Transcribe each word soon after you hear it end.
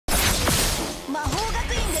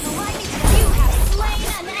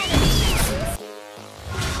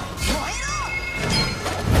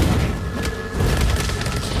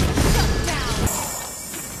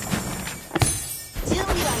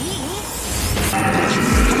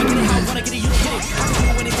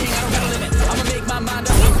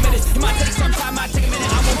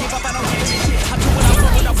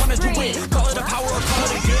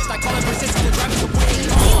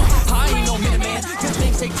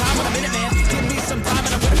time when I'm in it, man. Give me some time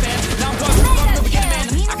and I'm with a fan. Now I'm gone from the beginning, man.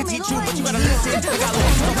 I can teach you, but you gotta listen. I got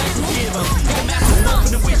lessons, no lessons to give them. Take a massive look for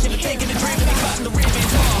the wish and taking a dream and they cutting the ribbon.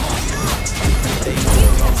 They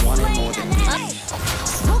know I'm wanting more than me.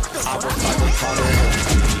 I work hard to call it home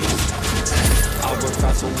to me. I work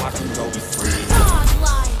hard so I can go be free.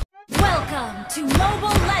 Welcome to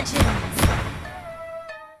Mobile Legends!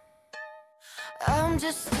 I'm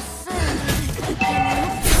just a sinner.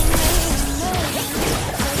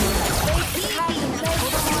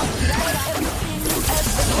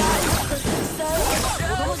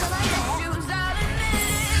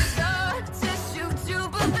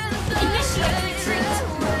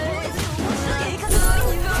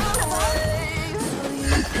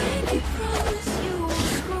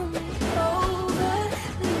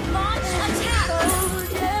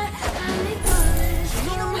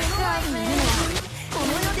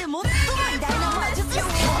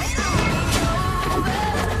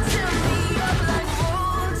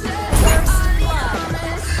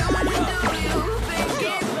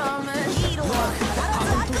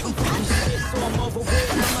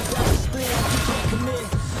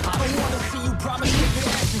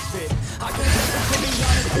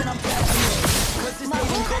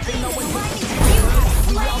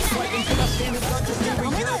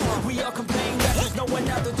 We all complain that there's no one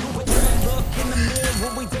out there to pretend. Look in the mirror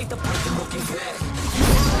when we date the person looking back. You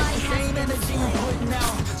want the same energy you're putting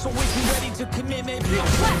out. So if you're ready to commit, maybe I'll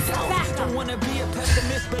find out. Don't wanna be a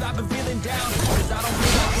pessimist, but I've been feeling down. Cause I don't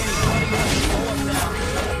feel like anybody else is going now.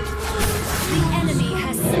 The enemy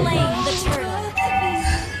has slain the turtle.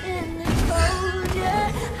 You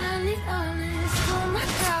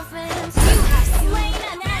have slain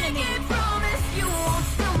an enemy.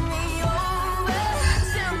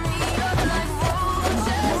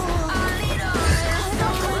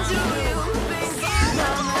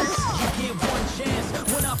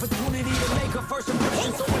 Opportunity to make a first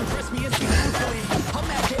impression, so impress me and see truthfully. I'll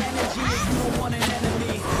match your energy if you don't want an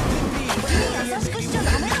enemy.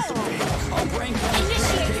 Our brain chemistry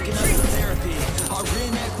is taking us to therapy. Our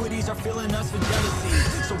inequities are filling us with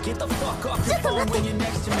jealousy. So get the fuck off your phone when you're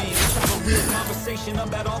next to me. Let's have a real conversation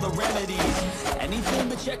about all the remedies. Anything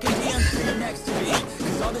but checking the unseen next to me.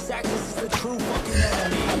 Cause all this access is the true fucking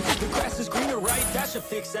enemy. The grass is greener, right? That should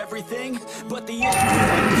fix everything. But the issue is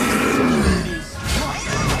like these insecurities.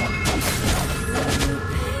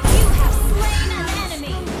 You have slain an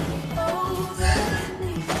enemy.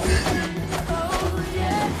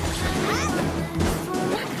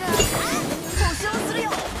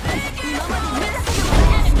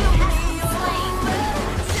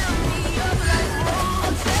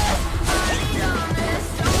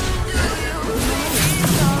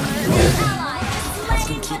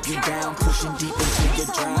 Keep you down, pushing deep until you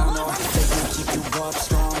drown, or they can keep you up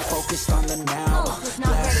strong, focused on the now.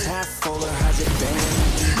 Glass half full, or has it been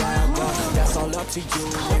empty out? Well, that's all up to you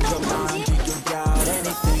and your mind. Do you doubt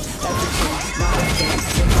anything, everything, not a thing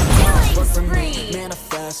in my mind? But for me,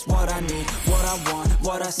 manifest what I need, what I want,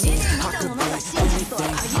 what I see. I could be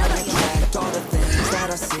anything, I attract all the things that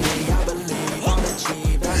I see. I believe I'll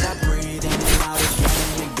achieve as I breathe in and out again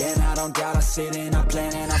and again. I don't doubt, I sit and I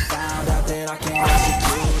plan and I found out that I can't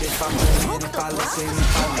execute. If I'm living, if I listen,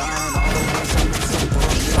 if I learn all the lessons in some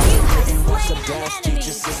books that I've written. What's the best? Teach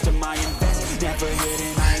a system I invest. Never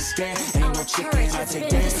hidden, I ain't scared. Ain't no chicken, I take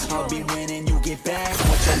dance. I'll be winning, you get back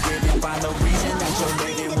what you're giving. Find the reason that you're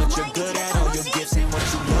living, what you're good at, all your gifts and what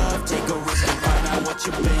you love. Take a risk and find out what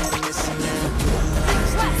you've been missing.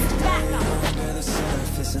 Under the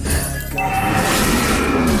surface and let go.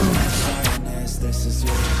 This is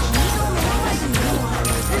your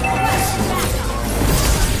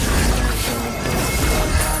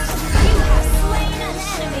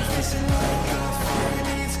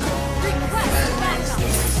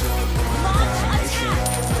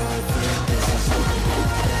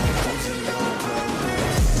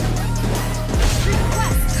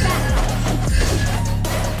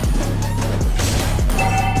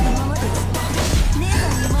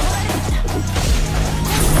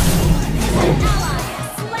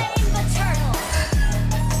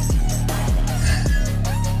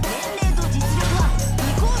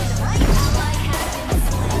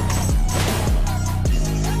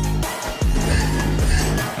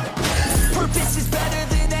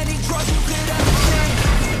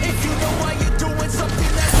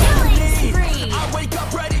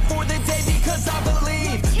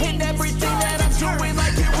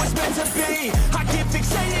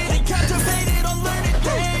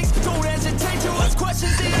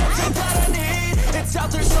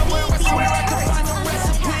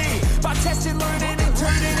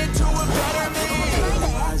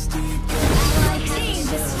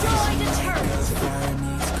Team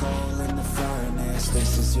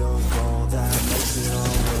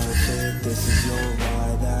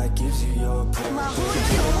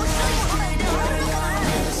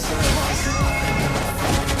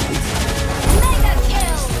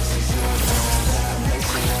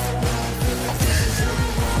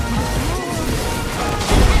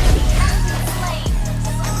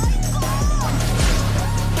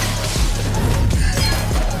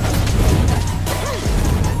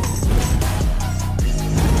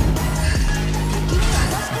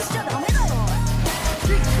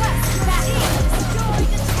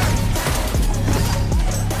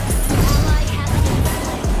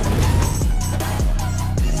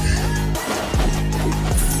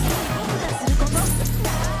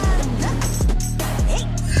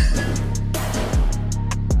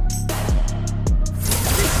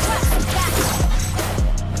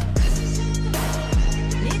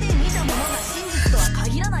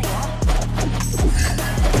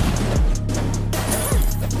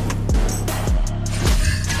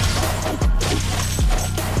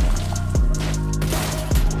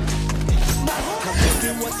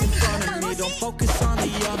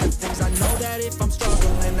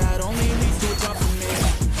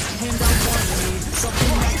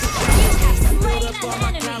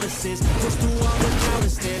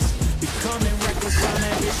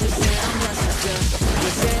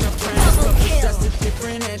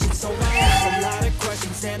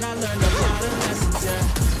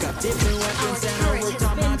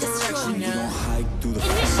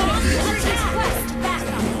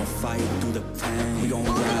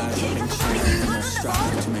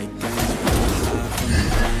strive to make gains. Hide from the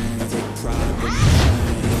pain, take pride when you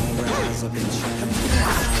train. Don't rise up and change.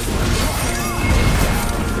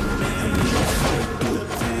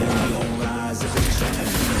 Don't rise up and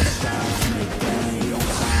change. Don't strive to make gains.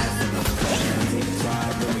 Don't hide from the pain, take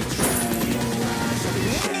pride when we train. Don't rise up and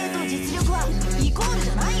change. 年齢と実力はイコールじ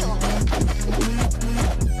ゃないよ。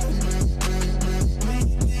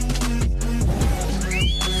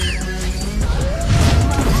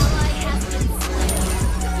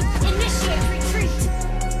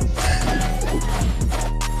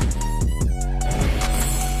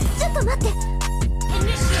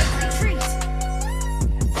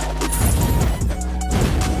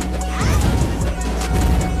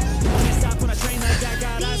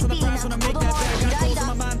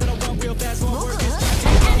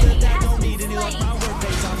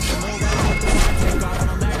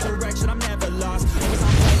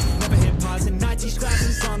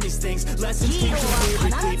 Lessons came too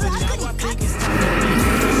lyrically, but now I think it's time to be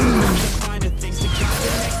the kind of things to got the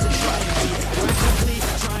next to try and be practically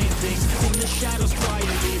trying things in the shadows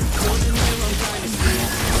quietly, building their own dynasty.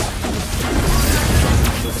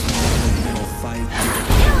 We don't fight,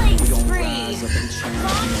 we don't rise up and change.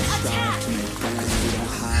 We don't strive to make plans, we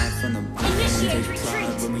don't hide from the pain. Take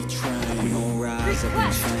pride when we train. We don't rise up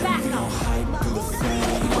and change. We don't hide through the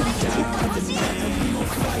flame. We don't die with the name. We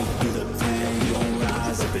don't fight through the pain. We don't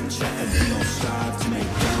rise up and change. We don't strive to make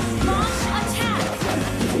gains. Launch attack!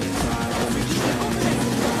 Take pride when we train. We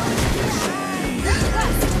don't rise up and change.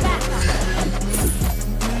 Request backup!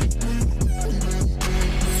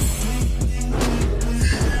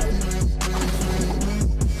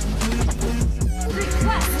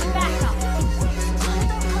 Request backup!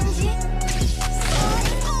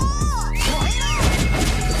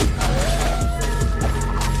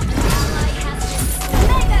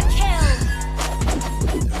 Mega kill!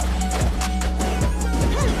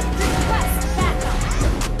 Request backup!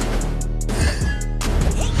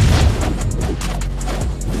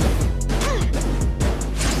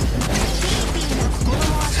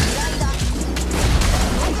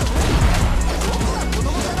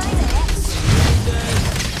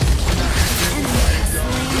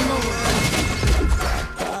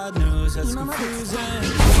 Bad news, that's confusing.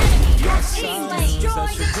 Enemy has slain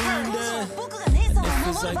destroyed the turret!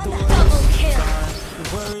 Feels like the Double worst kill! time. You're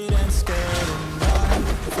worried and scared and I'm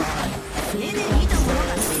fine.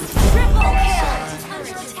 Triple kill!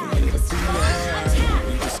 Under attack! Launch attack!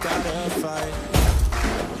 We just gotta fight.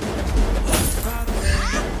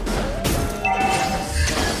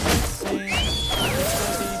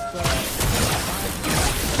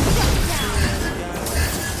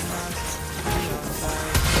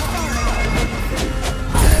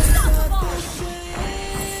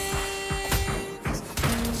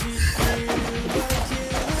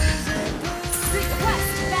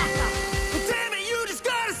 Request backup! Damn it, you just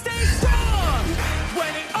gotta stay strong.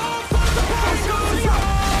 When it all falls apart, it goes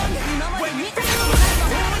wrong. When you feel like the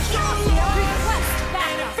heart goes wrong, Request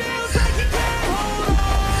and it backup! feels like you can't hold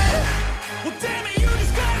on. Well, damn it, you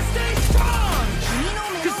just gotta stay strong.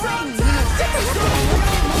 'Cause sometimes things go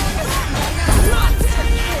wrong. Not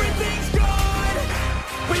saying everything's good,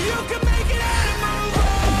 but you can make it out and move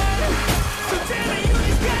on. So damn it, you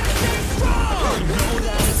just gotta stay strong. You know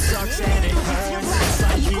that it sucks and it hurts. It's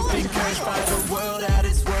like you've been cursed by the world at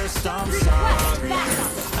its worst. I'm sorry.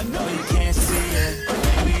 I know you can't see it, but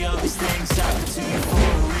maybe all these things happen to you for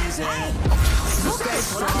a reason. So stay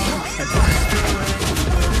strong and push through it.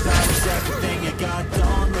 That is everything you got,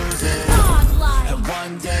 don't lose it. Godlike! And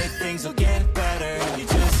one day things will get better. You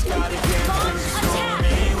just gotta get through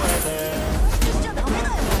stormy weather.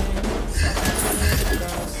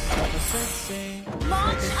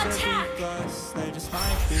 Launch attack! They just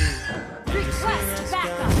might be Request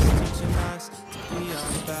backup! teaching us to be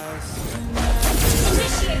our best.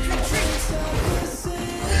 Initiate retreat!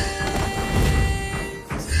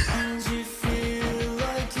 And you feel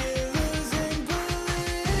like you're losing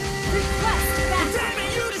belief. Request backup! Damn it,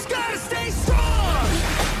 you just gotta stay strong.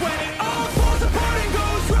 When it all falls apart and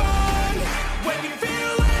goes wrong. When you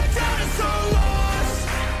feel left out and so lost.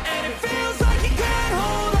 And it feels like you can't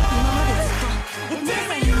hold on. Well,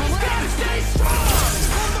 damn it, you just gotta stay strong.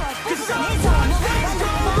 'Cause sometimes things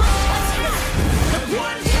go wrong.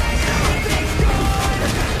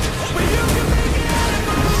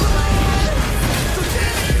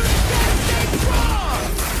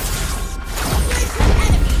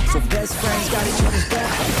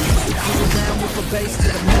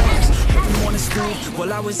 morning school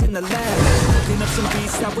while I was in the lab, looking up some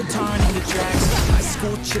beats that would turn into tracks. High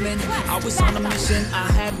school chillin', I was on a mission.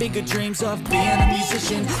 I had bigger dreams of being a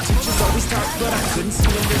musician. Teachers always talked, but I couldn't see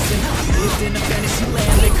or listen. Lived in a fantasy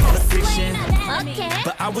land, they call it fiction.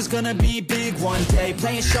 But I was gonna be big one day,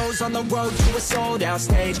 playing shows on the road to a sold out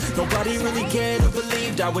stage. Nobody really cared or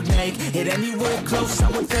believed I would make it anywhere close, I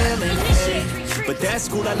would fail and pay. But that's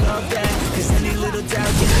cool, I love that, cause any little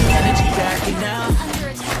doubt gives me energy back. And now,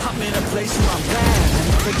 I'm in a place where I'm glad I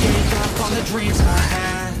never gave up on the dreams I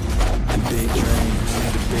had. And big dreams,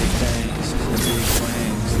 the big things, the big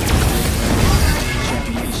swings, the big rings.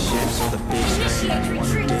 Championships or the big screen. One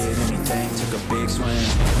who did anything, took a big swing.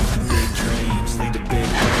 And big dreams, lead to big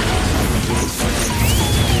things, the big swings,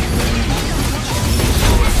 the big rings.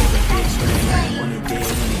 Championships or the big screen. One who did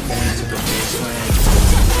anything, took a big swing.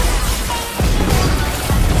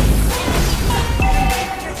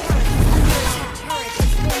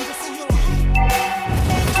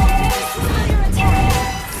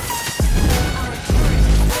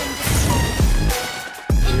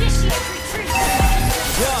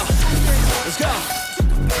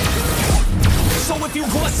 So if you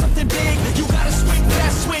want something big, you gotta swing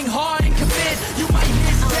fast, swing hard and commit. You might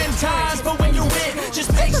miss 10 times, but when you win,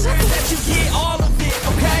 just make sure that you get all of it,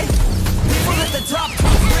 okay? People at the top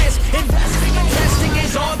took risk. Investing and testing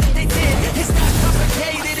is all that they did. It's not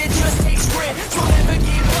complicated, it just takes grit. So never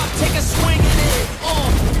give up, take a swing at it.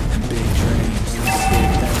 And big dreams,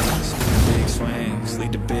 big things, big swings,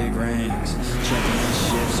 lead to big rings.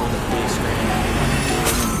 Championships on the big screen.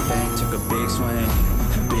 Did anything, took a big swing.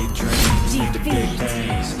 Big dreams, lead to big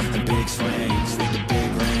things. The big swings, lead to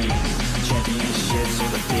big rings. Championships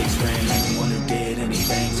on the big screen. One who did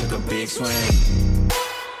anything, took a big swing.